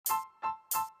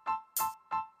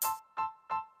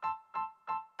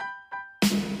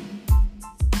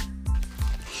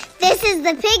This is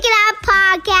the Pick It Up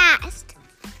Podcast.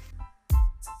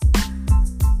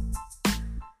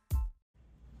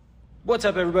 What's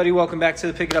up, everybody? Welcome back to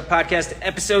the Pick It Up Podcast,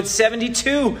 episode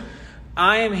 72.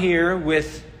 I am here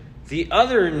with the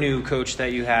other new coach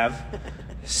that you have,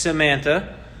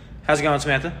 Samantha. How's it going,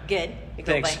 Samantha? Good. I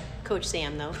go Thanks. by Coach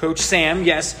Sam, though. Coach Sam,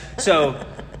 yes. So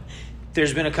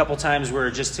there's been a couple times where,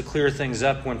 just to clear things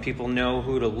up, when people know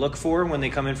who to look for when they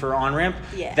come in for on-ramp,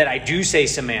 that I do say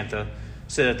Samantha,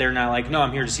 so that they're not like, no,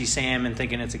 I'm here to see Sam and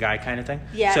thinking it's a guy kind of thing.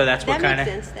 Yeah, so that's what that kind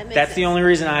makes of, sense. that's the only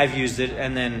reason I've used it.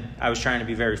 And then I was trying to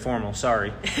be very formal.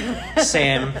 Sorry.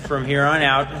 Sam, from here on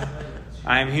out,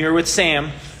 I'm here with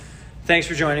Sam. Thanks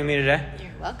for joining me today.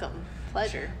 You're welcome.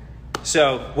 Pleasure.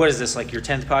 So what is this, like your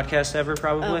 10th podcast ever,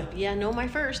 probably? Yeah, no, my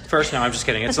first. First? No, I'm just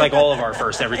kidding. It's like all of our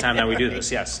first every time that we do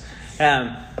this, yes.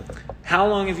 How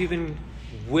long have you been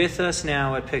with us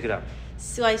now at Pick It Up?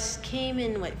 So I came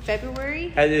in,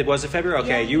 February? Was it February?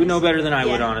 Okay, Yeah, you would know better than I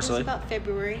would, It honestly. was about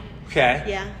February. Okay.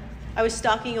 Yeah. I was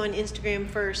stalking on Instagram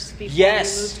first before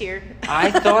Yes. we moved here. I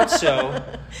thought so.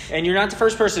 And you're not the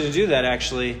first person to do that,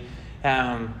 actually.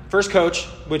 First coach,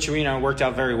 which, worked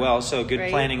out very well, so good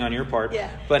Right. planning on your part. Yeah.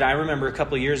 But I remember a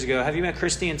couple of years ago, have you met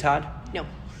Christy and Todd? No.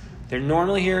 They're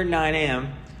normally here at 9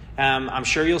 a.m. I'm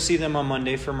sure you'll see them on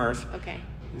Monday for Murph. Okay.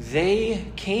 They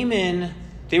came in,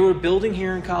 they were building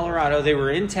here in Colorado, they were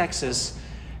in Texas,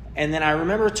 and then I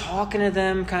remember talking to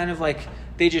them kind of like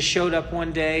they just showed up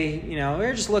one day,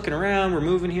 they're just looking around, we're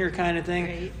moving here kind of thing.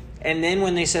 Right. And then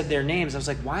when they said their names, I was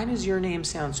like, why does your name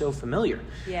sound so familiar?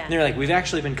 Yeah. And they're like, we've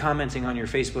actually been commenting on your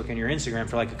Facebook and your Instagram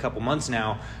for like a couple months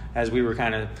now as we were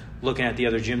kind of looking at the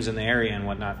other gyms in the area and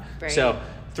whatnot. Right. So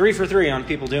 3 for 3 on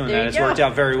people doing There that. you It's go. worked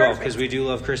out very well Perfect. because we do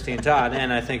love Christy and Todd,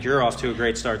 and I think you're off to a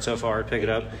great start so far at Pick It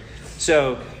Up.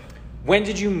 So when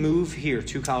did you move here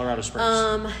to Colorado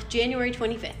Springs? January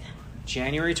 25th,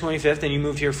 January 25th, and you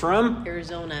moved here from?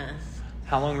 Arizona.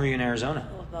 How long were you in Arizona?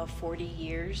 About 40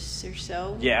 years or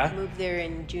so. Yeah. Moved there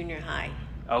in junior high.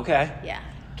 Okay. Yeah.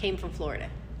 Came from Florida.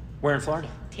 Where in Florida?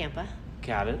 Tampa.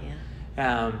 Got it.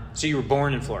 Yeah. So you were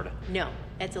born in Florida? No,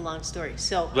 that's a long story.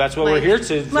 So That's what we're here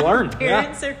to learn. My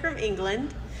parents are from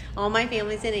England. All my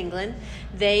family's in England.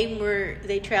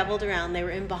 They traveled around. They were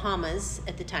in Bahamas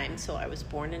at the time. So I was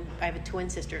born in. I have a twin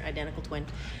sister, identical twin.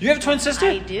 You have a twin sister?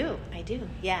 I do.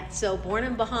 Yeah. So born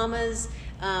in Bahamas.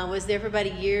 Was there for about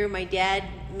a year. My dad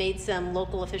made some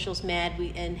local officials mad.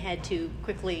 And had to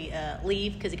quickly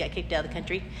leave because he got kicked out of the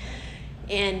country.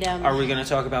 And Are we going to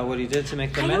talk about what he did to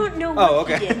make them I mad? don't know what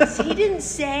okay. he did. He didn't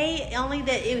say, only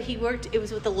that he worked, it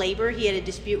was with the labor. He had a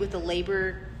dispute with the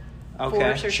labor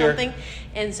force or something.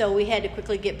 And so we had to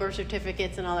quickly get birth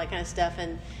certificates and all that kind of stuff.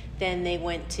 And then they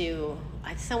went to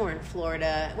somewhere in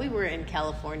Florida. We were in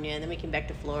California, and then we came back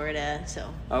to Florida. So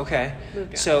Okay. Moved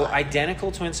around a So lot.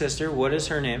 identical twin sister. What is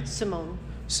her name? Simone,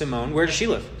 Simone. Where does she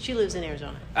live? she lives in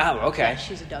Arizona. Oh, okay. Yeah,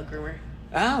 she's a dog groomer.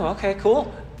 Oh, okay,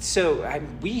 cool. So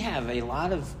we have a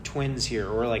lot of twins here,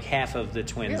 or like half of the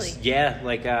twins. Really?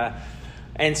 Yeah,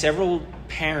 and several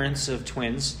parents of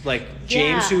twins. Like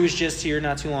James, Yeah. who was just here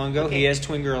not too long ago, he Okay. has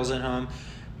twin girls at home.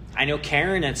 I know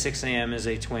Karen at 6 a.m. is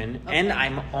a twin, Okay. and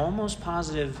I'm almost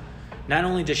positive not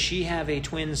only does she have a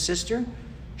twin sister,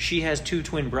 she has 2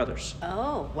 twin brothers.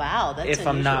 Oh, wow. That's if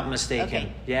I'm not unusual. mistaken.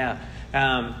 Okay. Yeah.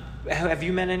 Have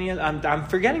you met any other? I'm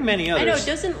forgetting many others. I know.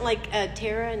 Doesn't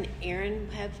Tara and Aaron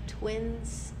have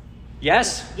twins?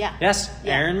 Yes. Yeah. Yes.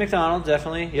 Yeah. Aaron McDonald,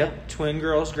 definitely. Yep. Yep. Twin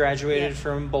girls graduated Yep.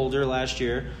 from Boulder last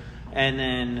year. And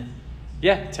then,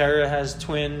 Tara has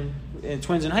twins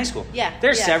in high school. Yeah,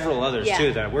 There's yeah. several others, Yeah.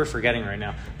 too, that we're forgetting right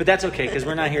now. But that's okay, because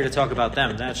we're not here to talk about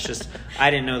them. That's just, I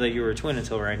didn't know that you were a twin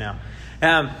until right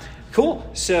now. Cool.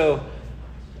 So,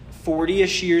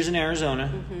 40-ish years in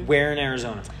Arizona. Mm-hmm. Where in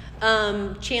Arizona?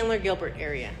 Chandler Gilbert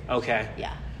area. Okay.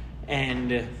 Yeah.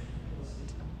 And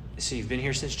so you've been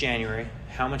here since January.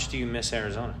 How much do you miss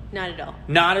Arizona? Not at all.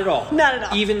 Not at all. Not at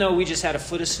all. Even though we just had a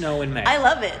foot of snow in May. I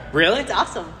love it. Really? It's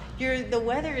awesome. The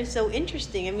weather is so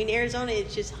interesting. I mean, Arizona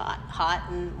is just hot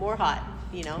and more hot,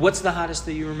 What's the hottest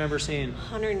that you remember seeing?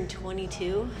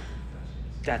 122.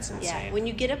 That's insane. Yeah. When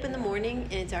you get up in the morning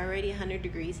and it's already 100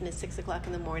 degrees and it's 6 o'clock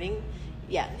in the morning,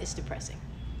 it's depressing.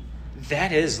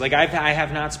 That is. Like, I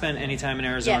have not spent any time in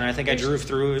Arizona. I think I drove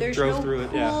through it. There's drove no through it.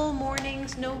 cool Yeah.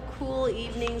 mornings, no cool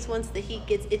evenings. Once the heat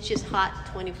gets, it's just hot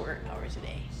 24 hours a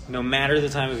day. No matter the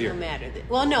time of year. No matter.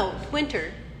 No,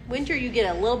 winter. Winter, you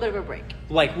get a little bit of a break.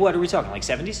 Like, what are we talking? Like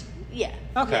 70s? Yeah.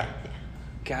 Okay. Yeah.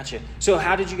 Gotcha. So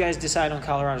how did you guys decide on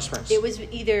Colorado Springs? It was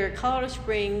either Colorado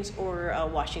Springs or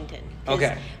Washington. 'Cause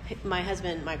Okay. My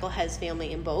husband Michael has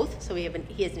family in both, so he has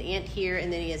an aunt here,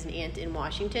 and then he has an aunt in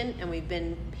Washington, and we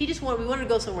wanted to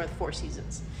go somewhere with 4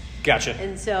 seasons. Gotcha.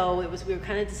 And so we were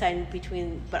kind of deciding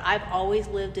between, but I've always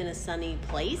lived in a sunny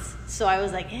place. So I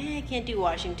was like, I can't do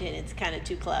Washington. It's kind of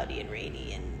too cloudy and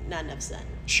rainy and not enough sun.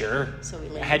 Sure. So we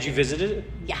landed. Had you visited it?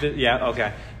 Yeah. Yeah,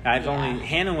 okay.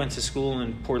 Hannah went to school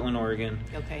in Portland, Oregon.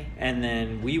 Okay. And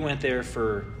then we went there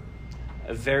for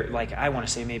I want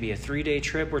to say maybe a 3-day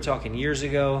trip. We're talking years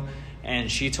ago.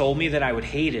 And she told me that I would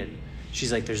hate it.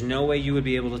 She's like, there's no way you would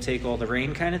be able to take all the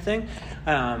rain kind of thing.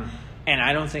 And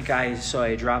I don't think I saw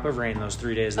a drop of rain those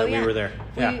 3 days that we were there.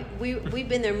 We've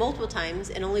been there multiple times,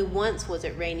 and only once was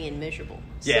it rainy and miserable.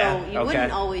 Yeah, so you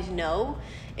wouldn't always know,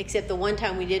 except the one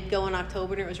time we did go in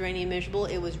October and it was rainy and miserable.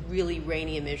 It was really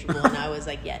rainy and miserable, and I was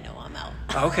like, yeah, no, I'm out.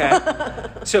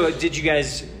 Okay. So did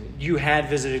you had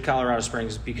visited Colorado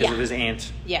Springs because of his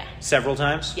aunt? Yeah. Several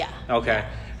times? Yeah. Okay.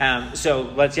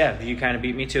 So you kind of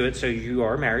beat me to it. So you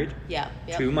are married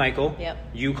to Michael. Yep.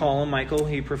 You call him Michael.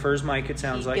 He prefers Mike, it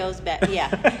sounds like. He goes back, me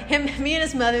and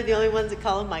his mother are the only ones that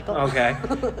call him Michael. Okay.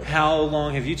 How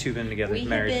long have you two been together,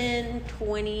 married? We've been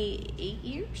 28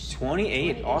 years.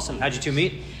 28. Awesome. How'd you two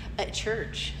meet? At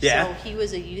church. Yeah. So he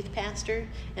was a youth pastor,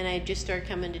 and I just started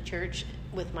coming to church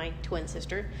with my twin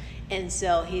sister. And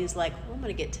so he's like, I'm going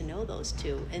to get to know those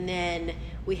two. And then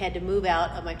we had to move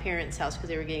out of my parents' house because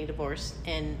they were getting divorced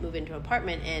and move into an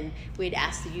apartment. And we had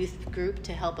asked the youth group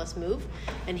to help us move.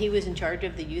 And he was in charge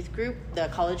of the youth group, the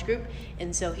college group.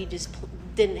 And so he just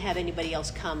didn't have anybody else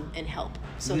come and help.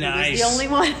 So he was the only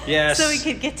one. Yes. So he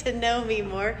could get to know me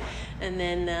more. And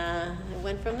then it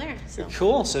went from there. So.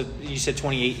 Cool. So you said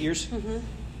 28 years? Mm-hmm.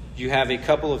 You have a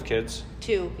couple of kids.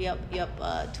 2. Yep.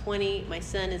 20. My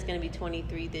son is going to be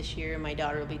 23 this year, and my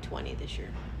daughter will be 20 this year.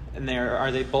 And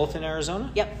are they both in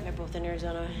Arizona? Yep, they're both in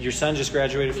Arizona. Your son just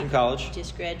graduated from college?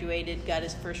 Just graduated, got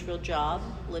his first real job.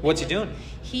 What's he doing?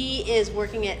 He is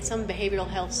working at some behavioral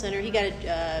health center. He got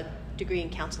a degree in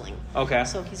counseling. Okay.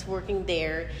 So he's working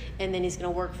there, and then he's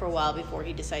going to work for a while before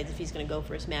he decides if he's going to go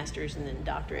for his master's and then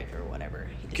doctorate or whatever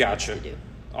he decides to do.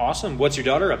 Awesome. What's your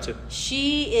daughter up to?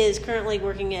 She is currently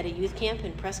working at a youth camp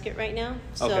in Prescott right now.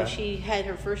 So she had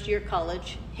her first year at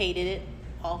college, hated it,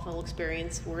 awful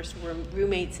experience, worst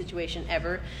roommate situation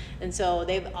ever. And so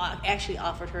they've actually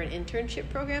offered her an internship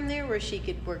program there where she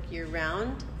could work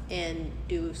year-round and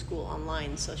do school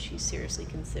online. So she's seriously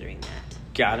considering that.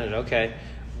 Got it. Okay.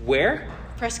 Where?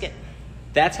 Prescott.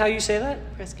 That's how you say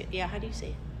that? Prescott. Yeah, how do you say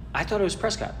it? I thought it was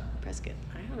Prescott. Prescott.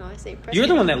 I don't know. I say Prescott. You're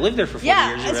the one that lived there for 40 years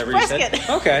or it's whatever Prescott. you said.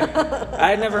 Okay. I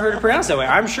had never heard it pronounced that way.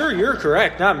 I'm sure you're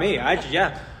correct, not me.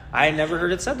 I never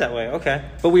heard it said that way. Okay.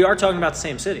 But we are talking about the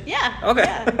same city. Yeah. Okay.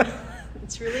 Yeah.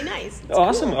 It's really nice. It's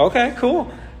awesome. Cool. Okay,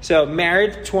 cool. So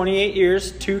married 28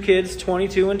 years, 2 kids,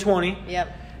 22 and 20.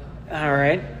 Yep. All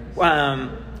right.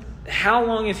 How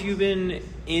long have you been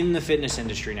in the fitness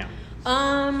industry now?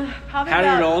 Probably. How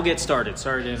did it all get started?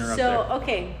 Sorry to interrupt.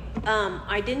 Okay.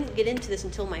 I didn't get into this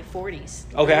until my 40s.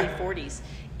 Okay. Early 40s,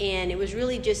 and it was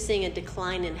really just seeing a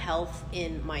decline in health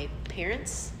in my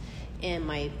parents and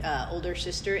my older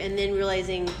sister, and then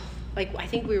realizing, I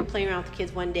think we were playing around with the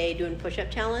kids one day doing push-up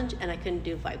challenge, and I couldn't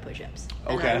do 5 push-ups.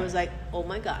 Okay. And I was like, oh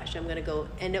my gosh, I'm gonna go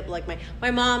end up like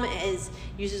my mom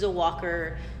uses a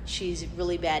walker. She's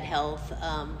really bad health.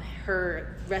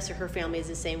 Her rest of her family is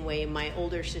the same way. My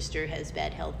older sister has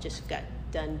bad health. Just got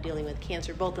done dealing with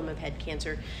cancer. Both of them have had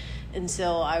cancer, and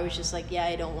so I was just like,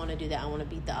 I don't want to do that. I want to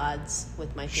beat the odds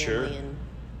with my family and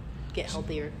get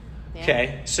healthier. Yeah.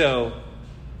 Okay, so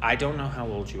I don't know how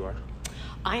old you are.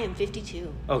 I am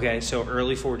 52. Okay, so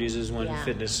early 40s is when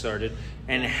fitness started.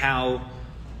 And how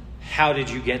did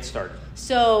you get started?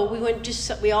 So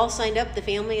we all signed up, the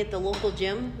family, at the local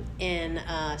gym, and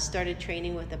started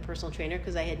training with a personal trainer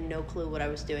because I had no clue what I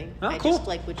was doing. Oh, I cool.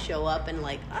 just would show up and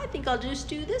I think I'll just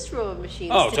do this row of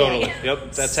machines today. Totally.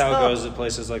 Yep, that's how it goes at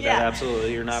places like that.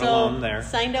 Absolutely, you're not alone there.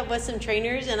 Signed up with some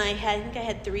trainers, and I think I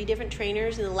had 3 different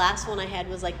trainers, and the last one I had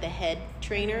was the head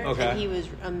trainer, and he was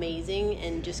amazing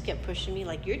and just kept pushing me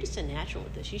you're just a natural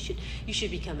with this. You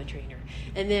should become a trainer.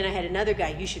 And then I had another guy,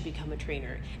 you should become a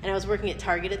trainer. And I was working at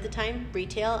Target at the time,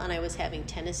 retail, and I was having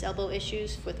tennis elbow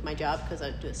issues with my job because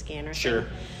I do a scanner thing.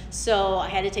 So I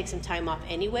had to take some time off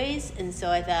anyways, and so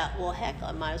I thought, well, heck,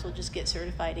 I might as well just get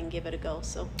certified and give it a go.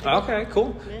 So okay,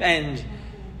 cool. Yeah. And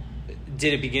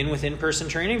did it begin with in-person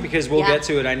training? Because we'll get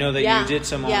to it. I know that you did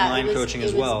some online coaching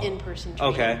as well. In-person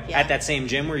training. Okay. Yeah. At that same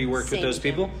gym where you worked with those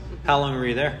people? Mm-hmm. How long were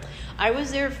you there? I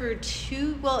was there for it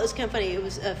was kind of funny. It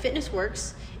was Fitness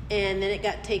Works, and then it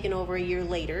got taken over a year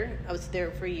later. I was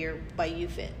there for a year by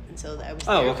UFit, and so I was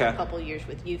there for a couple of years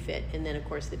with UFit, and then of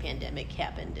course the pandemic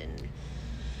happened,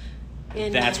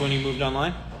 and that's when you moved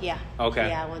online? Yeah. Okay.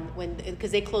 Yeah, when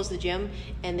because they closed the gym,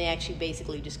 and they actually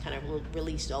basically just kind of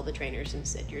released all the trainers and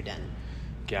said, you're done.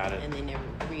 Got it. And they never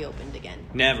reopened again.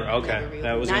 Never? Okay.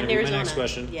 That was going to be my next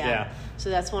question. Yeah. So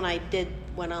that's when I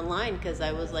went online, because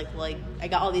I was like, I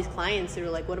got all these clients that were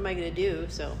like, what am I going to do?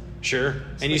 So. Sure.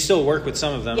 And you still work with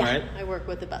some of them, right? I work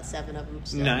with about 7 of them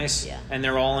still. Nice. Yeah. And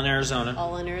they're all in Arizona?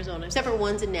 All in Arizona, except for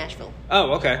one's in Nashville.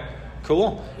 Oh, okay.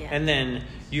 Cool. Yeah. And then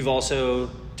you've also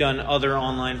done other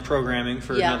online programming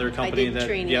for another company. I did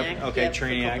Trainiac. Trainiac. For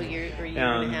a couple years, or a year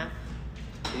and a half.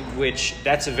 Which,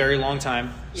 that's a very long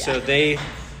time. Yeah.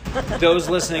 So those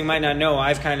listening might not know,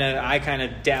 I kind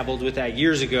of dabbled with that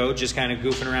years ago, just kind of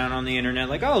goofing around on the internet,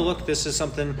 like, oh, look, this is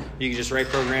something you can just write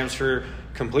programs for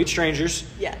complete strangers.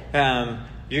 Yeah.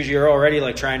 You're already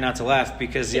like trying not to laugh,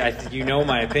 because you know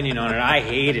my opinion on it. I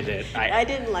hated it. I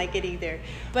didn't like it either.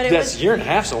 But a year and a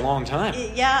half's a long time.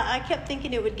 I kept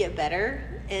thinking it would get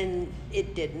better, and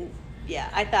it didn't. Yeah,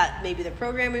 I thought maybe the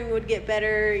programming would get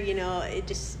better. It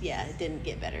just, it didn't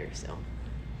get better.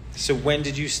 So when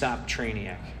did you stop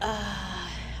Trainiac?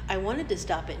 I wanted to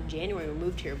stop it in January. We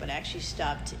moved here, but I actually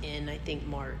stopped in, I think,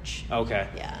 March. Okay.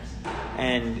 Yeah.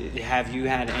 And have you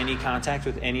had any contact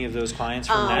with any of those clients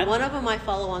from that? One of them I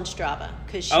follow on Strava,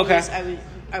 because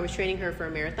I was training her for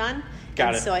a marathon.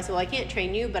 Got it. So I said, well, I can't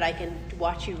train you, but I can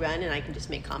watch you run, and I can just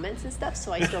make comments and stuff.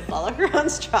 So I still follow her on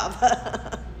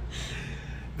Strava.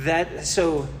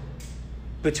 So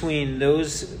between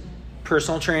those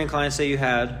personal training clients that you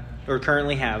had or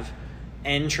currently have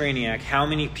and Trainiac, how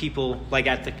many people, like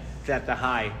at the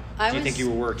high, do you think you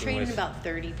were working with? I was training about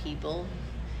 30 people.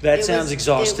 That sounds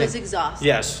exhausting. It was exhausting.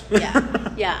 Yes.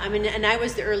 Yeah. I mean, and I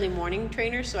was the early morning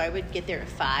trainer, so I would get there at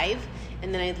 5,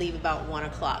 and then I'd leave about 1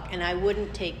 o'clock, and I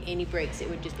wouldn't take any breaks. It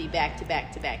would just be back to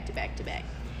back to back to back to back.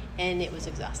 And it was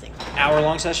exhausting.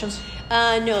 Hour-long sessions?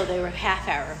 No, they were half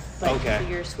hour. Okay. So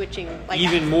you're switching.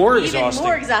 Even more exhausting. Even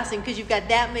more exhausting, because you've got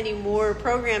that many more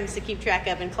programs to keep track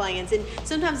of and clients. And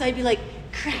sometimes I'd be like,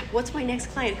 crap, what's my next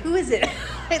client? Who is it?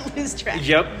 I lose track.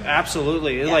 Yep,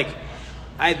 absolutely. Yeah.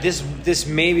 Like, this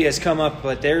maybe has come up,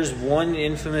 but there's one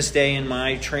infamous day in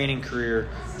my training career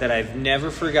that I've never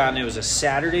forgotten. It was a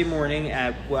Saturday morning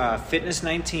at Fitness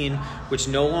 19, which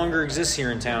no longer exists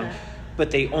here in town. But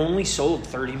they only sold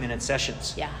 30-minute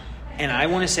sessions. Yeah. And I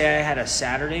want to say I had a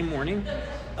Saturday morning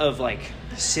of like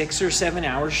 6 or 7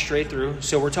 hours straight through.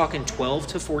 So we're talking 12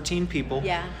 to 14 people.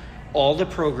 Yeah. All the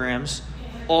programs,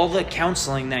 all the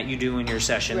counseling that you do in your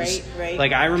sessions. Right.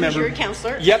 Like I remember. 'Cause you're a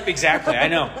counselor. Yep, exactly. I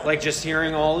know. Like just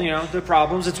hearing all, the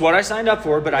problems. It's what I signed up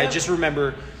for. But I just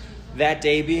remember that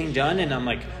day being done, and I'm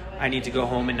like, I need to go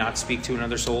home and not speak to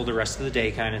another soul the rest of the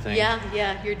day, kind of thing.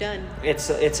 Yeah, you're done. It's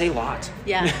a lot.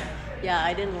 Yeah. Yeah,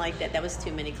 I didn't like that. That was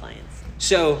too many clients.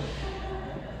 So,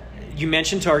 you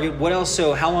mentioned Target. What else?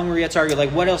 So, how long were you at Target?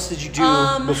 Like, what else did you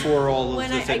do before all of the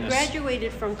fitness? When I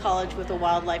graduated from college with a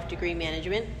wildlife degree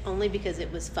management, only because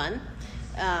it was fun,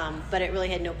 but it really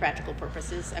had no practical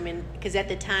purposes. I mean, because at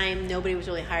the time, nobody was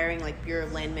really hiring, like Bureau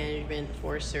of Land Management,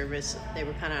 Forest Service. They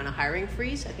were kind of on a hiring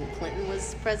freeze. I think Clinton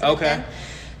was president then.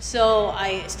 So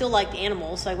I still liked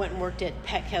animals, so I went and worked at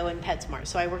Petco and PetSmart.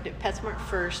 So I worked at PetSmart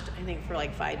first, I think for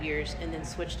like 5 years, and then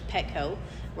switched to Petco.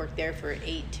 Worked there for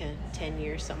 8 to 10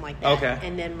 years, something like that. Okay.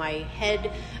 And then my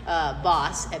head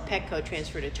boss at Petco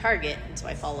transferred to Target, and so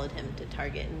I followed him to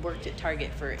Target and worked at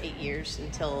Target for 8 years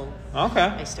until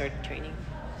I started training.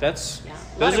 Those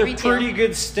are pretty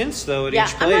good stints, though, at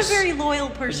each place. I'm a very loyal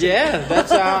person. Yeah,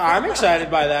 that's I'm excited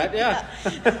by that.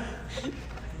 Yeah.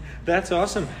 That's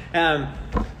awesome.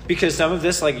 Because some of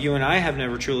this, like you and I have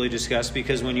never truly discussed,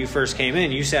 because when you first came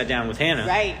in, you sat down with Hannah.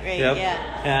 Right,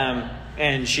 yeah.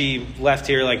 And she left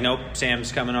here like, nope,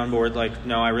 Sam's coming on board. Like,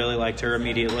 no, I really liked her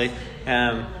immediately.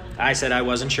 I said I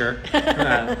wasn't sure.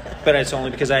 But it's only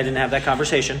because I didn't have that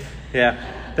conversation.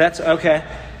 Yeah, that's okay.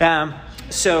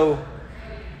 So,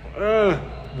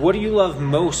 what do you love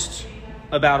most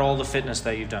about all the fitness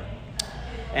that you've done?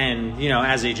 And,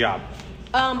 as a job?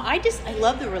 I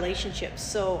love the relationships.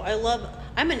 So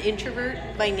I'm an introvert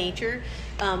by nature,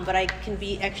 but I can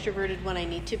be extroverted when I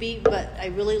need to be. But I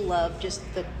really love just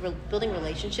building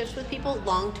relationships with people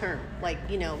long term. Like,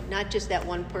 not just that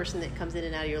one person that comes in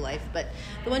and out of your life, but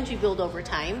the ones you build over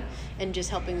time, and just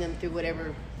helping them through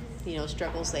whatever,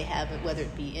 struggles they have, whether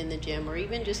it be in the gym or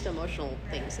even just emotional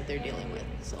things that they're dealing with.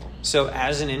 So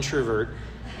as an introvert,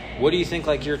 what do you think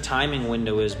like your timing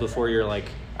window is before you're like,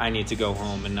 I need to go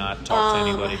home and not talk to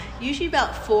anybody? Usually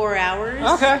about 4 hours.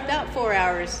 Okay. About 4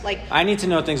 hours. Like, I need to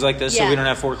know things like this so we don't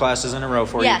have 4 classes in a row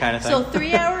for you kind of thing. So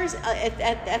 3 hours,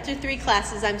 after 3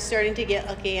 classes, I'm starting to get,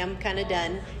 okay, I'm kind of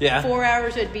done. Yeah. 4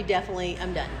 hours would be definitely,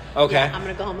 I'm done. Okay. Yeah, I'm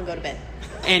going to go home and go to bed.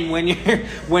 And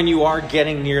when you are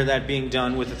getting near that being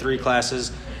done with the 3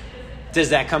 classes,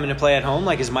 Does that come into play at home?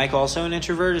 Like, is Mike also an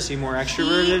introvert? Is he more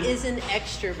extroverted? He is an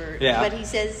extrovert. Yeah. But he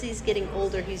says he's getting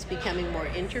older. He's becoming more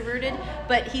introverted.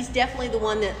 But he's definitely the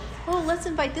one that, let's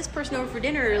invite this person over for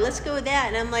dinner. Or let's go with that.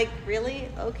 And I'm like, really?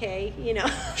 Okay.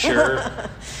 Sure.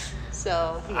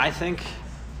 So. Yeah. I think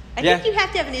you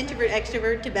have to have an introvert,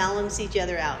 extrovert to balance each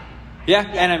other out. Yeah.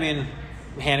 And I mean,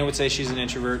 Hannah would say she's an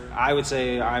introvert. I would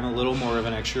say I'm a little more of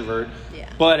an extrovert. Yeah.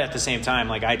 But at the same time,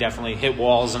 like, I definitely hit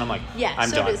walls and I'm like, I'm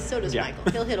done. So does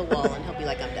Michael. He'll hit a wall and he'll be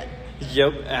like, I'm done.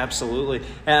 Yep, absolutely.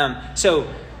 So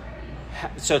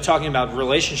talking about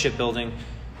relationship building,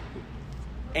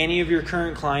 any of your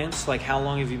current clients, like, how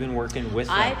long have you been working with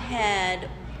them?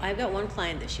 I've got one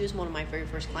client that she was one of my very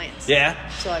first clients. Yeah.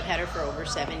 So I've had her for over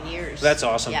 7 years. That's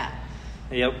awesome. Yeah.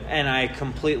 Yep, and I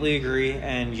completely agree,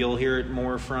 and you'll hear it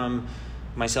more from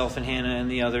myself and Hannah and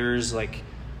the others. Like,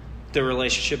 the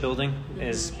relationship building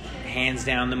is hands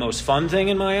down the most fun thing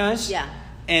in my eyes. Yeah.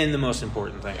 And the most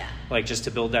important thing. Yeah. Like, just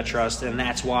to build that trust, and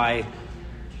that's why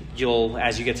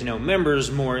as you get to know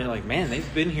members more, you're like, man,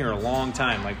 they've been here a long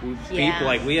time. Like,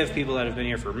 we have people that have been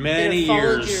here for many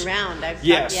years. Followed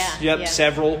you around.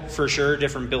 Several for sure,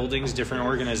 different buildings, different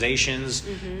organizations,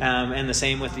 and the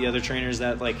same with the other trainers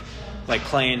that like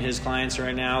Clay and his clients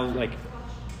right now. Like,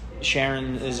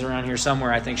 Sharon is around here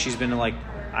somewhere. I think she's been to, like,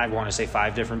 I want to say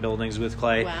 5 different buildings with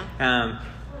Clay. Wow.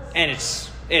 And it's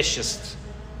just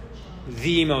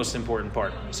the most important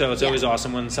part. So it's always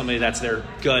awesome when somebody, that's their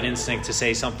gut instinct to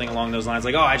say something along those lines,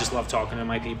 like, I just love talking to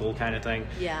my people kind of thing.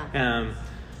 Yeah.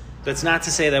 That's not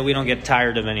to say that we don't get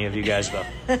tired of any of you guys, though.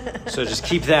 So just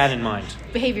keep that in mind.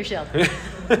 Behave yourself.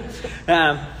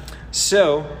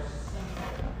 So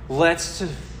let's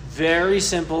very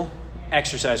simple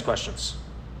exercise questions.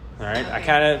 All right.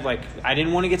 Okay. I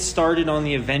didn't want to get started on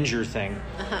the Avenger thing.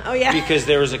 Oh, yeah. Because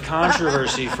there was a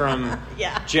controversy from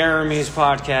Jeremy's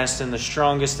podcast and the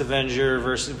strongest Avenger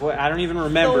versus, I don't even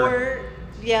remember. Thor.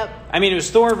 Yep. I mean, it was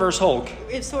Thor versus Hulk.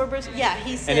 It's Thor versus,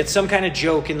 he said. And it's some kind of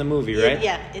joke in the movie, right?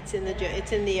 Yeah, it's in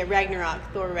the Ragnarok,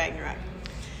 Thor Ragnarok.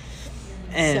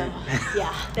 And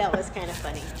that was kind of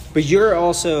funny. But you're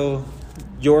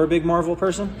a big Marvel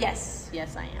person? Yes,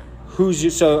 I am.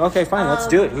 Okay, fine, let's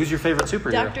do it. Who's your favorite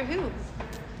superhero? Doctor Who.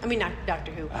 I mean, not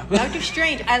Doctor Who. Doctor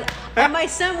Strange. My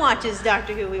son watches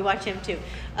Doctor Who. We watch him too.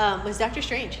 Was Doctor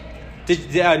Strange.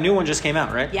 The new one just came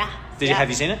out, right? Yeah. Have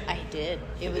you seen it? I did.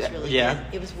 It was really good.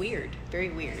 It was weird. Very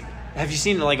weird. Have you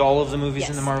seen, like, all of the movies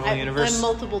in the Marvel universe?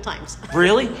 Multiple times.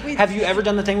 Really? Have you ever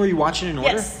done the thing where you watch it in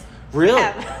order? Yes. Really?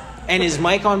 I have. And is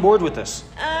Mike on board with this?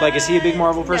 Is he a big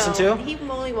Marvel person too? He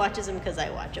only watches them because I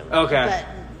watch them. Okay. But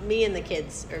me and the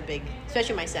kids are big,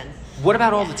 especially my son. What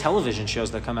about all the television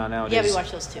shows that come out nowadays? Yeah, we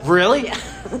watch those too. Really? Yeah.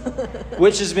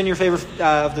 Which has been your favorite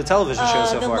of the television shows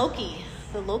so far?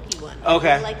 The Loki one.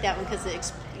 Okay. I like that one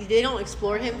because they don't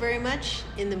explore him very much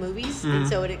in the movies, and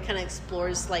so it kind of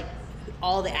explores, like,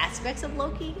 all the aspects of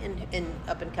Loki and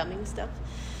up and coming stuff.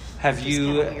 Have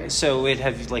you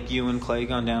you and Clay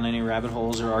gone down any rabbit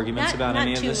holes or arguments about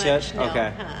any of this yet? No.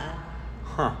 Okay.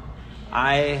 Huh.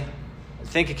 I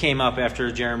think it came up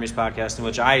after Jeremy's podcast, in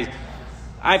which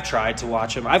I've tried to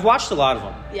watch them. I've watched a lot of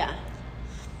them. Yeah.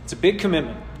 It's a big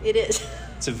commitment. It is.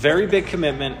 It's a very big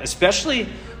commitment, especially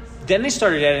then they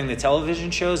started adding the television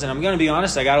shows, and I'm going to be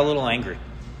honest, I got a little angry.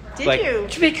 Did you?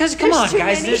 Because come on,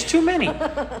 guys, there's too many.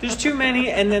 There's too many,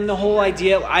 and then the whole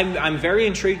idea. I'm very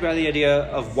intrigued by the idea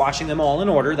of watching them all in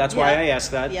order. That's why I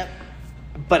asked that. Yep.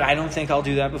 But I don't think I'll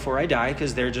do that before I die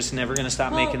because they're just never going to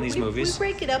stop making these movies.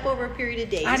 We break it up over a period of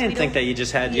days. I didn't think that you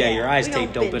just had your eyes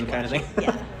taped open kind of thing.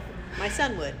 Yeah, my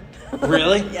son would.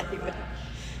 Really? Yeah, he would.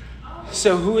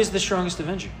 So who is the strongest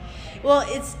Avenger? Well,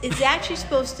 it's actually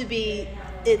supposed to be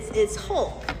it's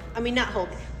Hulk. I mean, not Hulk.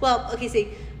 Well, okay,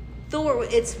 see. Thor,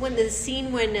 it's when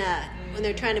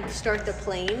they're trying to start the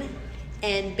plane,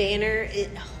 and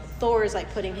Thor is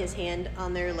like putting his hand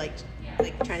on there, like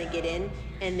trying to get in,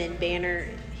 and then Banner,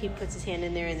 he puts his hand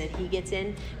in there, and then he gets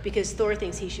in because Thor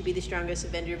thinks he should be the strongest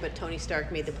Avenger, but Tony Stark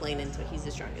made the plane, and so he's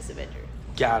the strongest Avenger.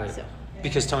 Got it. So,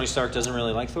 because Tony Stark doesn't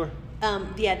really like Thor?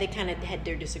 Yeah, they kind of had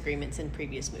their disagreements in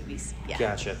previous movies. Yeah.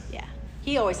 Gotcha. Yeah,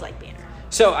 he always liked Banner.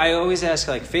 So I always ask,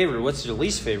 like, favorite. What's your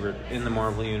least favorite in the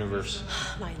Marvel universe?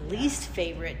 My least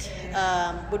favorite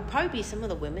would probably be some of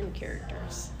the women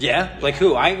characters. Yeah? Like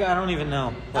who? I don't even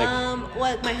know. Like,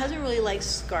 well, my husband really likes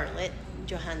Scarlett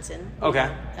Johansson.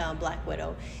 Okay. Black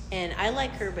Widow. And I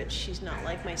like her, but she's not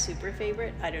like my super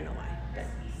favorite. I don't know why. But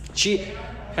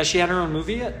has she had her own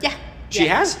movie yet? Yeah. She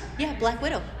has? Yeah, Black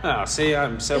Widow. Oh, see,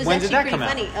 so when did that come out?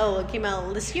 Funny. Oh, it came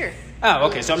out this year. Oh,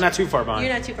 okay, so I'm not too far behind.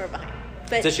 You're not too far behind.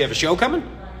 But does she have a show coming?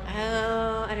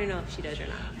 I don't know if she does or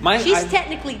not. She's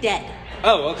technically dead.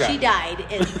 Oh, okay. She died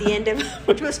at the end of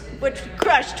which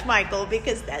crushed Michael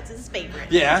because that's his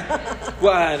favorite. Yeah.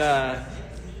 What?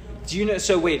 Do you know?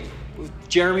 So wait,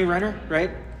 Jeremy Renner,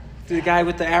 right? The guy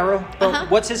with the arrow.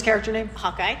 What's his character name?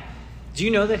 Hawkeye. Do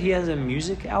you know that he has a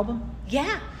music album?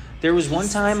 Yeah. There was one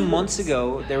time months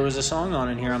ago, there was a song on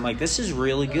in here. I'm like, this is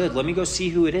really good. Let me go see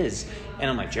who it is. And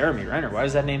I'm like, Jeremy Renner, why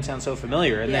does that name sound so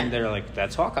familiar? And then they're like,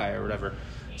 that's Hawkeye or whatever.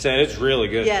 So it's really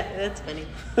good. Yeah, that's funny.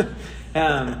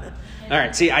 All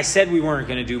right. See, I said we weren't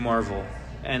going to do Marvel.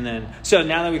 And then, so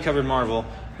now that we covered Marvel,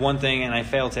 one thing, and I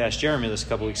failed to ask Jeremy this a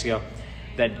couple weeks ago,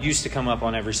 that used to come up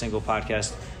on every single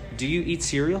podcast. Do you eat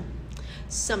cereal?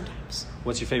 Sometimes.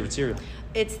 What's your favorite cereal?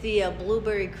 It's the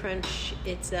Blueberry Crunch.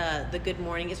 It's the Good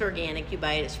Morning. It's organic. You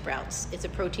buy it at Sprouts. It's a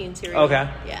protein cereal. Okay.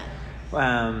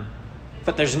 Yeah.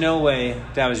 But there's no way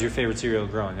that was your favorite cereal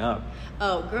growing up.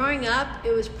 Oh, growing up,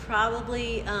 it was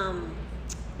probably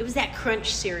it was that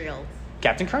Crunch cereal.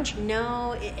 Captain Crunch?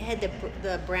 No, it had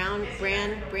the brown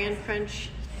brand Crunch.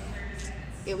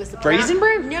 It was the Raisin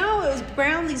Bran? No, it was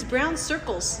brown. These brown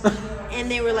circles, and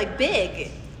they were like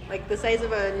big, like the size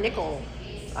of a nickel.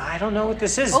 I don't know what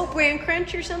this is. Oat Bran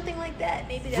Crunch or something like that.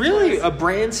 Maybe that's really a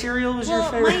brand cereal was your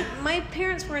favorite. My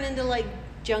parents weren't into like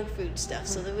junk food stuff,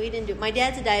 so that we didn't do. My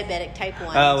dad's a diabetic, type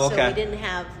 1, oh, okay. So we didn't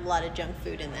have a lot of junk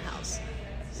food in the house.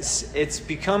 It's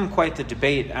become quite the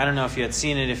debate. I don't know if you had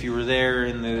seen it, if you were there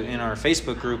in our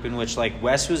Facebook group, in which like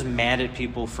Wes was mad at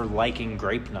people for liking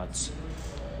grape nuts.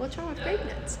 What's wrong with grape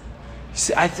nuts?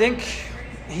 I think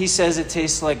he says it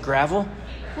tastes like gravel.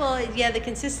 Well, yeah, the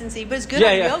consistency, but it's good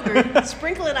on yogurt.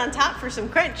 Sprinkle it on top for some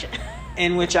crunch.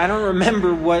 In which I don't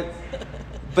remember what,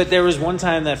 but there was one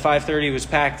time that 5:30 was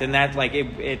packed, and that like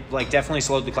it like definitely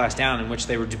slowed the class down, in which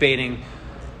they were debating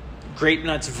grape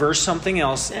nuts versus something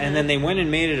else, and then they went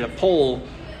and made it a poll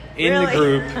in the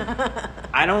group.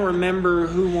 I don't remember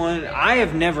who won. I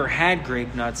have never had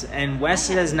grape nuts, and Wes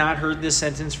has not heard this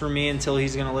sentence from me until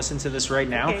he's going to listen to this right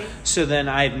now. Okay. So then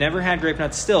I've never had grape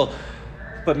nuts still.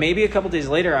 But maybe a couple days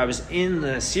later, I was in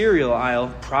the cereal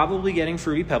aisle, probably getting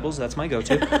Fruity Pebbles. That's my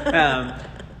go-to.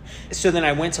 So then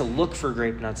I went to look for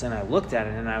grape nuts, and I looked at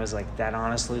it, and I was like, that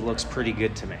honestly looks pretty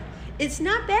good to me. It's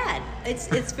not bad. It's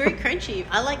very crunchy.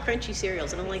 I like crunchy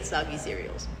cereals. I don't like soggy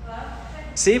cereals.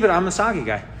 See, but I'm a soggy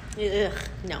guy. Ugh,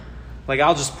 no. Like,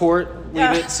 I'll just pour it,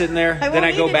 leave it sitting there, then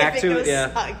I go back to it.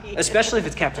 Yeah, soggy. Especially if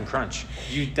it's Captain Crunch.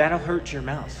 That'll hurt your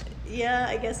mouth. Yeah,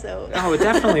 I guess so. Oh, it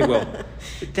definitely will.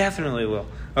 It definitely will.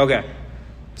 Okay.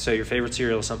 So your favorite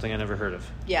cereal is something I never heard of.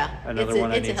 Yeah. Another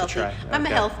one I need to try. I'm a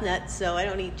health nut, so I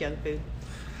don't eat junk food.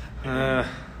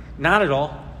 Not at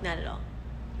all. Not at all.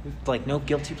 Like no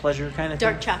guilty pleasure kind of thing?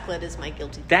 Dark chocolate is my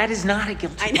guilty pleasure. That is not a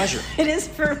guilty pleasure. It is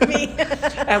for me.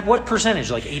 At what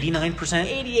percentage? Like 89%?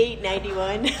 88,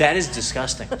 91. That is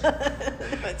disgusting. No,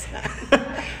 it's not.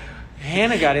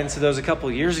 Hannah got into those a couple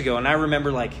of years ago, and I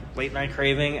remember like late night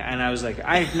craving, and I was like,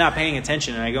 I'm not paying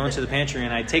attention, and I go into the pantry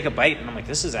and I take a bite, and I'm like,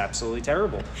 this is absolutely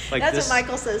terrible. Like That's what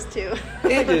Michael says too.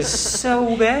 It is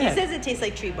so bad. He says it tastes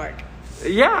like tree bark.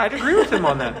 Yeah, I'd agree with him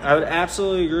on that. I would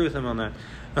absolutely agree with him on that.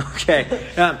 Okay.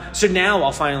 So now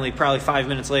I'll finally, probably 5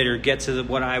 minutes later, get to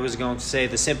what I was going to say,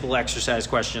 the simple exercise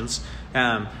questions.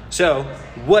 So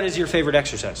what is your favorite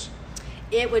exercise?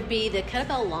 It would be the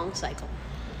kettlebell long cycle.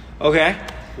 Okay.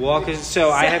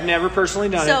 So I have never personally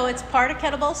done it. So it's part of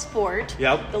kettlebell sport.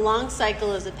 Yep. The long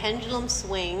cycle is a pendulum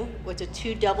swing with a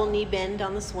 2 double knee bend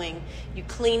on the swing. You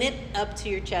clean it up to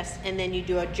your chest, and then you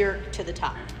do a jerk to the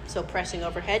top. So pressing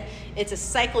overhead. It's a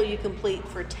cycle you complete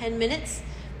for 10 minutes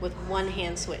with one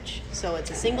hand switch. So it's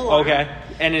a single arm. Okay.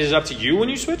 And it is up to you when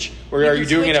you switch? Or are you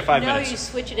doing it at 5 minutes? No, you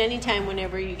switch at any time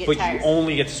whenever you get But tired. you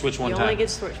only get to switch one time? You only get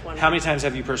to switch one time. How many times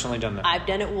have you personally done that? I've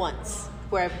done it once.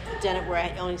 Where I've done it where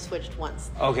I only switched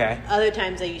once. Okay. Other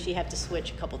times I usually have to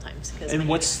switch a couple times. And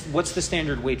what's the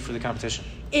standard weight for the competition?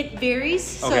 It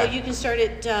varies. Okay. So you can start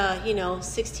at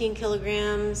 16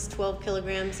 kilograms, 12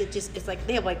 kilograms. It's like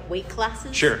they have like weight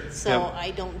classes. Sure. So yep.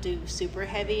 I don't do super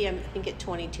heavy. I think at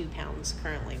 22 pounds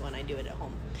currently when I do it at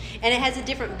home. And it has a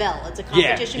different bell. It's a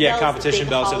competition bell. Yeah, competition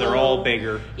bell, so they're all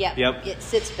bigger. Yeah. Yep. It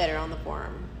sits better on the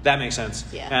forearm. That makes sense.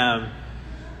 Yeah.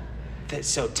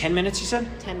 So 10 minutes, you said?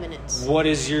 10 minutes. What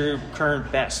is your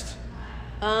current best?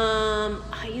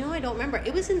 I don't remember.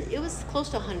 It was close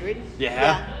to 100.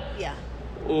 Yeah? Yeah.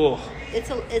 Oh. It's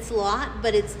a lot,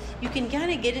 but you can kind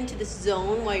of get into this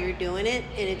zone while you're doing it,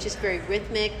 and it's just very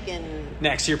rhythmic and.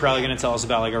 Next, you're probably going to tell us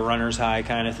about like a runner's high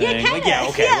kind of thing.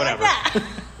 Yeah, kinda.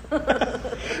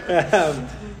 Whatever.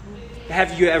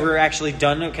 Have you ever actually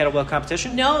done a kettlebell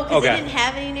competition? No, because they didn't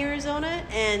have any in Arizona,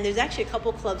 and there's actually a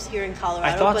couple clubs here in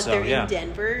Colorado, but they're in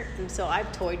Denver, and so I've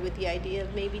toyed with the idea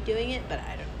of maybe doing it, but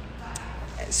I don't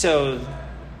know. So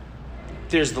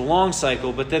there's the long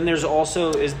cycle, but then there's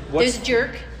also there's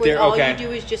jerk. Where all you do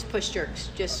is just push jerks.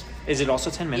 Is it also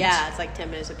 10 minutes? Yeah, it's like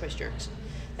 10 minutes of push jerks.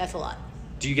 That's a lot.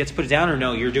 Do you get to put it down or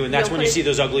no? That's when you see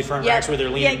those ugly front racks where they're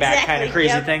leaning back kind of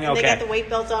crazy thing? Okay. They got the weight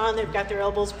belts on. They've got their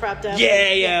elbows propped up.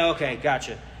 Yeah. Okay,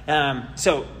 gotcha.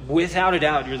 So without a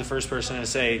doubt, you're the first person to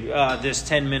say this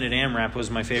 10-minute AMRAP was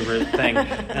my favorite thing,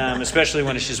 especially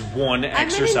when it's just one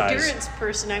exercise. I'm an endurance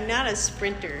person. I'm not a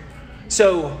sprinter.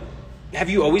 So have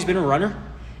you always been a runner?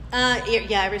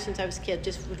 Yeah, ever since I was a kid.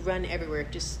 Just would run everywhere.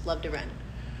 Just love to run.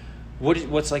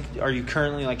 What's like? Are you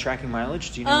currently like tracking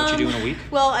mileage? Do you know what you do in a week?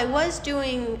 Well, I was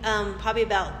doing probably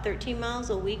about 13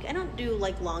 miles a week. I don't do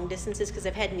like long distances because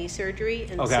I've had knee surgery,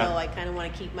 and so I kind of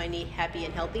want to keep my knee happy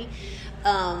and healthy.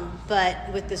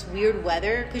 But with this weird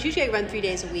weather, because usually I run 3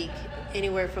 days a week,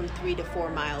 anywhere from 3 to 4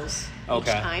 miles each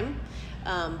time.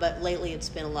 But lately it's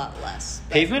been a lot less.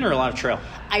 Pavement or a lot of trail?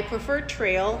 I prefer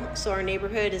trail, so our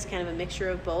neighborhood is kind of a mixture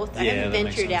of both. I haven't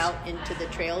ventured out into the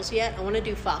trails yet. I want to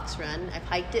do Fox Run. I've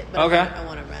hiked it, but I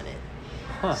want to run it.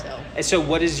 Huh. So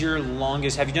what is your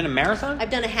longest? Have you done a marathon?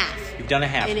 I've done a half. You've done a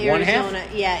half. In One Arizona.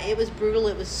 half? Yeah, it was brutal.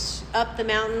 It was up the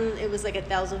mountain. It was like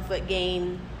 1,000-foot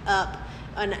gain up,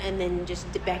 and then just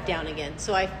back down again.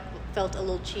 So I felt a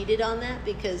little cheated on that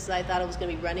because I thought I was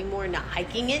going to be running more and not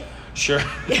hiking it. Sure.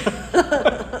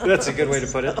 That's a good way to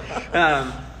put it.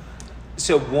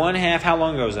 So one half, how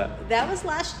long ago was that? That was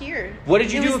last year. What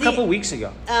did you do a couple weeks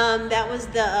ago? That was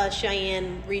the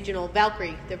Cheyenne Regional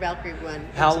the Valkyrie Run.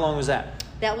 How long was that?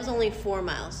 That was only 4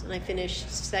 miles, and I finished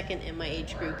second in my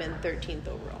age group and 13th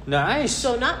overall. Nice.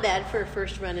 So not bad for a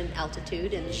first run in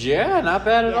altitude. Yeah, not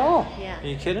bad at all. Yeah. Are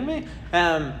you kidding me?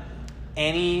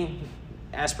 Any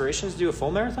aspirations to do a full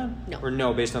marathon? No. Or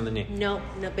no, based on the knee? No,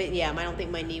 but I don't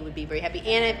think my knee would be very happy.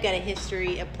 And I've got a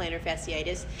history of plantar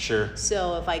fasciitis. Sure.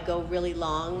 So if I go really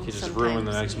long, you just ruin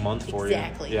the next month for you.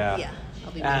 Exactly. Yeah.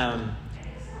 I'll be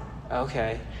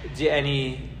okay. Do you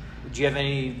have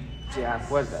any? Yeah.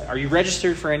 What are you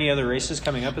registered for? Any other races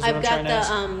coming up? I've got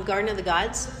the Garden of the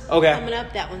Gods coming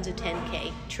up. That one's a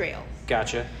 10K trail.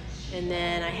 Gotcha. And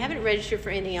then I haven't registered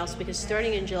for anything else because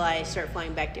starting in July, I start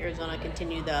flying back to Arizona,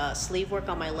 continue the sleeve work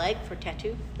on my leg for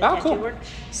tattoo work.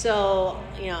 So,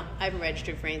 I haven't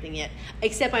registered for anything yet,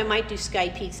 except I might do Sky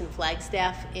Peaks and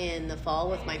Flagstaff in the fall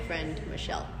with my friend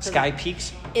Michelle. Sky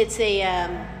Peaks? It's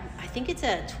I think it's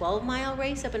a 12-mile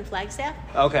race up in Flagstaff.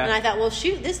 Okay. And I thought, well,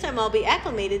 shoot, this time I'll be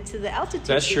acclimated to the altitude.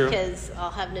 That's true. Because I'll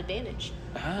have an advantage.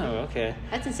 Oh, okay.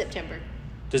 That's in September.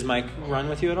 Does Mike run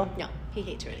with you at all? No, he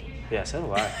hates running. Yeah, so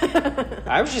do I.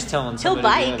 I was just telling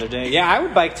somebody the other day. Yeah, I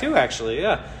would bike too, actually.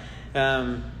 Yeah.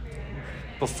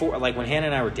 Before, like when Hannah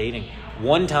and I were dating,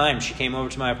 one time she came over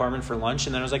to my apartment for lunch,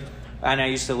 and then I was like, and I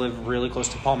used to live really close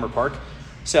to Palmer Park,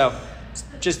 so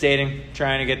just dating,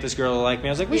 trying to get this girl to like me.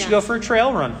 I was like, we should go for a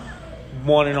trail run.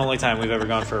 One and only time we've ever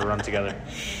gone for a run together.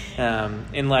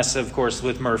 Unless, of course,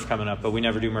 with Murph coming up, but we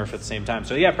never do Murph at the same time.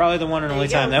 So, yeah, probably the one and only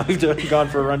time that we've gone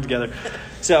for a run together.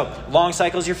 So, long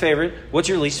cycle's your favorite. What's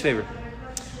your least favorite?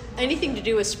 Anything to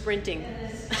do with sprinting.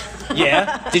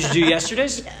 Yeah? Did you do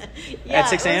yesterday's? At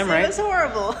 6 a.m., right? It was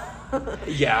horrible.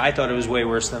 Yeah, I thought it was way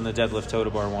worse than the deadlift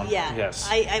total bar one. Yeah. Yes.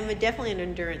 I'm definitely an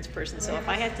endurance person, so if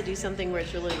I have to do something where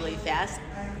it's really, really fast,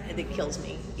 it kills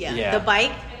me. Yeah.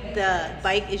 The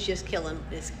bike is just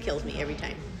kills me every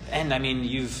time. And I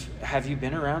mean, have you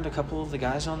been around a couple of the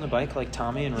guys on the bike, like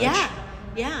Tommy and Rich?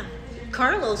 Yeah.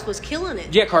 Carlos was killing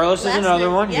it. Yeah, Carlos is another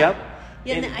one. Yep.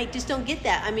 Yeah, and I just don't get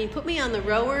that. I mean, put me on the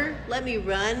rower, let me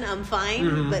run, I'm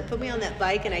fine. But put me on that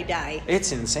bike and I die.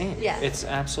 It's insane. Yeah. It's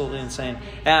absolutely insane.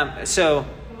 So, all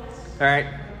right.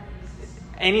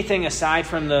 Anything aside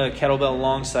from the kettlebell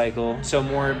long cycle, so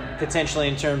more potentially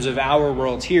in terms of our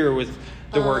world here with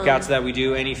the workouts that we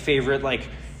do, any favorite like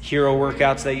hero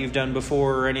workouts that you've done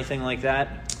before or anything like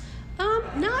that?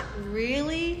 Not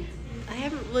really. I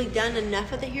haven't really done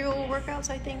enough of the hero workouts,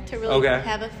 I think, to really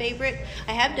have a favorite.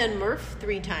 I have done Murph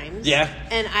 3 times. Yeah.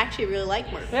 And I actually really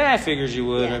like Murph. Yeah, I figured you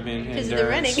would. Yeah. I mean, because of the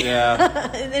running.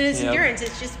 Yeah. And then it's endurance.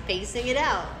 It's just pacing it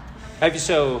out.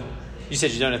 You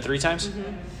said you've done it 3 times?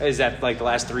 Mm-hmm. Is that like the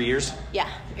last 3 years? Yeah,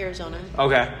 Arizona.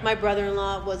 Okay. My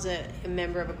brother-in-law was a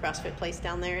member of a CrossFit place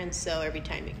down there, and so every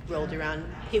time he rolled around,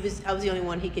 I was the only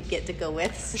one he could get to go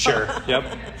with. So. Sure.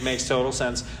 Yep. Makes total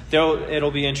sense.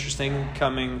 It'll be interesting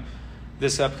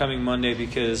this upcoming Monday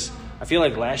because I feel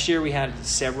like last year we had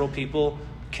several people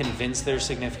convince their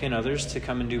significant others to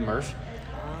come and do Murph,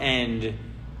 and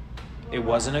it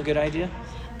wasn't a good idea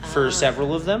for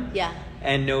several of them. Yeah.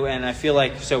 And I feel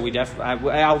like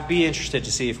I'll be interested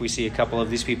to see if we see a couple of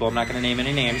these people. I'm not going to name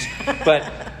any names,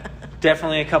 but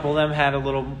definitely a couple of them had a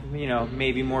little,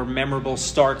 maybe more memorable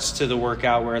starts to the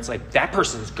workout where it's like, that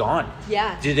person's gone.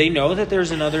 Yeah. Do they know that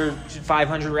there's another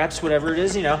 500 reps, whatever it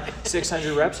is,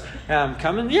 600 reps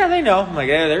coming? Yeah, they know. I'm like,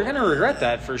 yeah, they're going to regret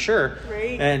that for sure.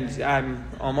 Right. And I'm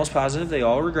almost positive they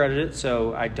all regretted it,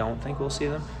 so I don't think we'll see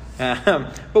them.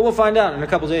 But we'll find out in a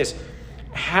couple days.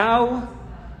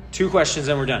 2 questions,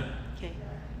 then we're done. Okay.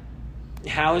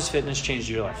 How has fitness changed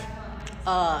your life?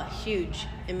 Huge.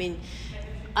 I mean,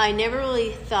 I never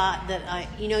really thought that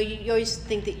you always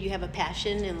think that you have a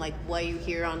passion and like why you're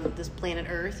here on this planet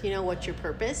Earth, what's your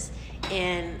purpose?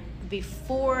 And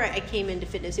before I came into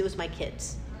fitness, it was my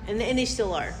kids. And they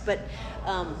still are. But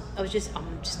I'm just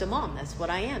a mom. That's what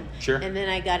I am. Sure. And then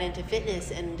I got into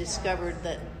fitness and discovered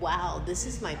that, wow, this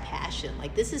is my passion.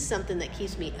 Like, this is something that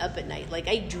keeps me up at night. Like,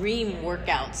 I dream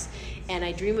workouts and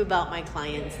I dream about my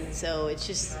clients. And so it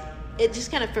just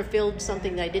kind of fulfilled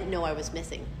something that I didn't know I was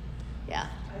missing. Yeah.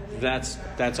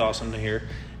 That's awesome to hear.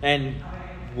 And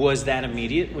was that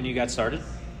immediate when you got started?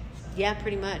 Yeah,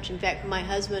 pretty much. In fact, my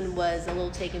husband was a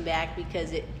little taken back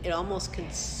because it almost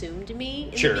consumed me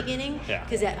in the beginning. Yeah.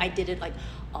 Because I did it like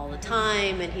all the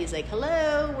time, and he's like,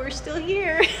 hello, we're still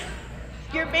here.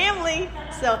 Your family.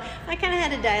 So I kind of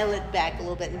had to dial it back a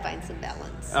little bit and find some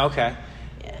balance. Okay.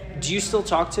 Yeah. Do you still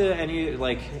talk to any,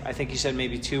 I think you said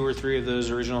maybe 2 or 3 of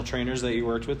those original trainers that you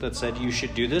worked with that said you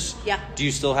should do this? Yeah. Do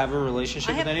you still have a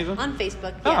relationship with any of them? On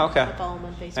Facebook. Oh, okay. I follow them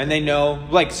on Facebook. And they know,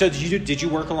 so did you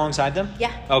work alongside them?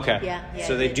 Yeah. Okay. Yeah.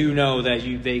 So they do know that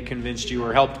they convinced you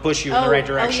or helped push you in the right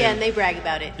direction. Oh, yeah, and they brag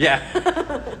about it.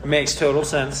 Yeah. Makes total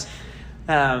sense.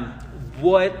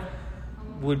 What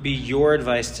would be your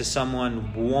advice to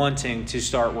someone wanting to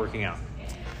start working out?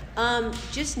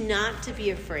 Just not to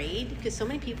be afraid, because so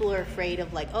many people are afraid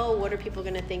of like, oh, what are people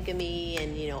going to think of me?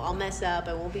 And, I'll mess up.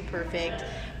 I won't be perfect.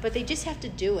 But they just have to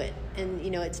do it. And,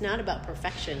 it's not about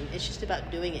perfection. It's just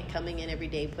about doing it, coming in every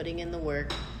day, putting in the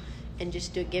work, and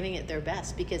just giving it their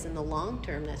best. Because in the long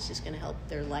term, that's just going to help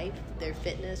their life, their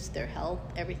fitness, their health,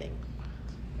 everything.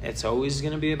 It's always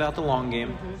going to be about the long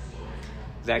game.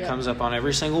 Mm-hmm. That comes up on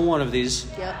every single one of these.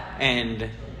 Yep. And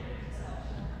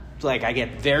I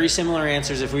get very similar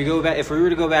answers. If we were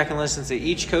to go back and listen to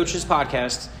each coach's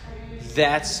podcast,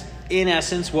 that's in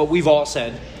essence what we've all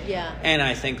said. Yeah. And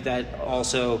I think that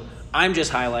also I'm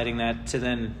just highlighting that to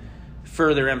then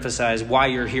further emphasize why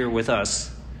you're here with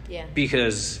us. Yeah.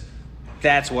 Because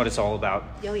that's what it's all about.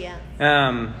 Oh yeah.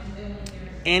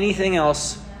 Anything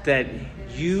else that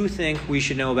you think we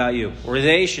should know about you or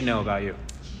they should know about you?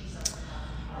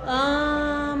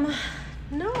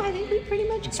 No, I think we pretty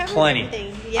much covered plenty.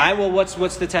 Everything. Yeah.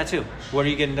 What's the tattoo? What are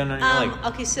you getting done on your leg?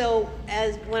 Okay, so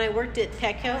when I worked at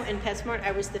Petco and PetSmart,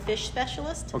 I was the fish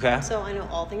specialist. Okay. So I know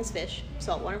all things fish,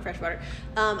 saltwater and freshwater.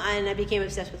 And I became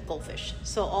obsessed with goldfish.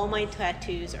 So all my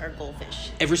tattoos are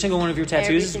goldfish. Every single one of your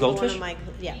tattoos is goldfish?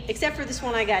 Yeah, except for this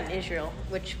one I got in Israel,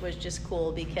 which was just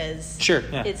cool because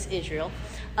it's Israel.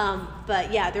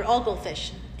 But yeah, they're all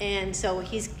goldfish. And so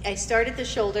I start at the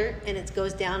shoulder, and it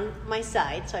goes down my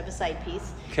side, so I have a side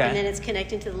piece. Okay. And then it's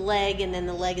connecting to the leg, and then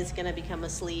the leg is going to become a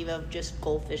sleeve of just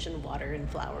goldfish and water and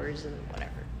flowers and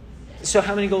whatever. So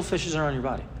how many goldfishes are on your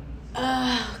body?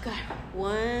 Oh, God.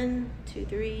 1, 2,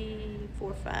 3,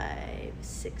 4, 5,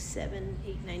 6, 7,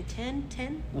 8, 9, 10.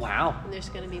 10. Wow. And there's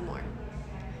going to be more.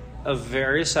 Of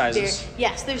various sizes.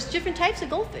 Yes, there's different types of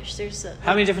goldfish.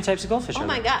 How many different types of goldfish are there? Oh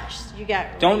my gosh, you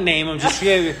got. Don't name them. Just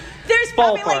there's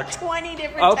ballpark. probably like 20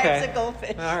 different types of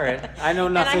goldfish. All right, I know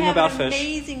nothing and I have about an fish.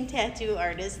 Amazing tattoo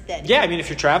artist that. Yeah, I mean, if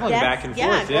you're traveling back and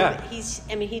forth,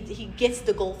 he gets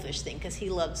the goldfish thing because he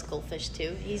loves goldfish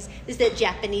too. Is that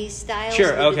Japanese style? Sure.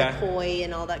 So okay. The koi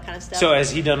and all that kind of stuff. So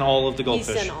has he done all of the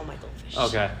goldfish? He's done all my goldfish.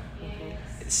 Okay.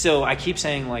 So I keep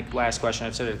saying last question.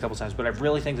 I've said it a couple times, but I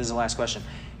really think this is the last question.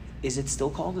 Is it still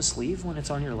called a sleeve when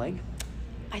it's on your leg?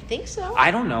 I think so.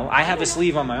 I don't know. I have a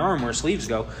sleeve on my arm where sleeves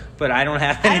go, but I don't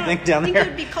have anything down there. I think it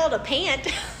would be called a pant.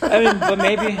 I mean, but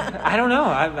maybe, I don't know.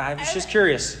 I was just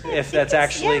curious if that's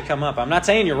actually come up. I'm not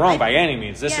saying you're wrong by any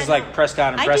means. This is like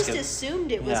Prescott and Prescott. I just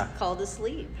assumed it was called a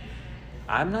sleeve.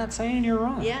 I'm not saying you're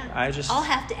wrong. Yeah. I'll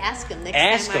have to ask him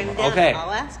next time I'm down. Okay. I'll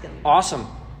ask him. Awesome.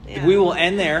 Yeah. We will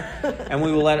end there, and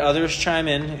we will let others chime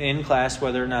in class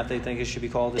whether or not they think it should be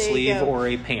called a sleeve or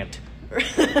a pant. Or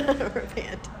a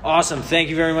pant. Awesome. Thank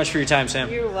you very much for your time,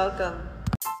 Sam. You're welcome.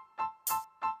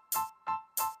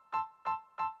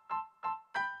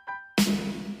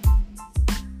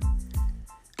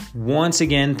 Once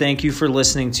again, thank you for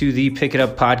listening to the Pick It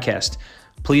Up podcast.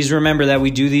 Please remember that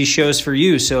we do these shows for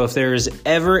you, so if there is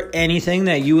ever anything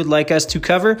that you would like us to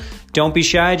cover, don't be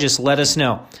shy, just let us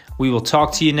know. We will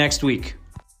talk to you next week.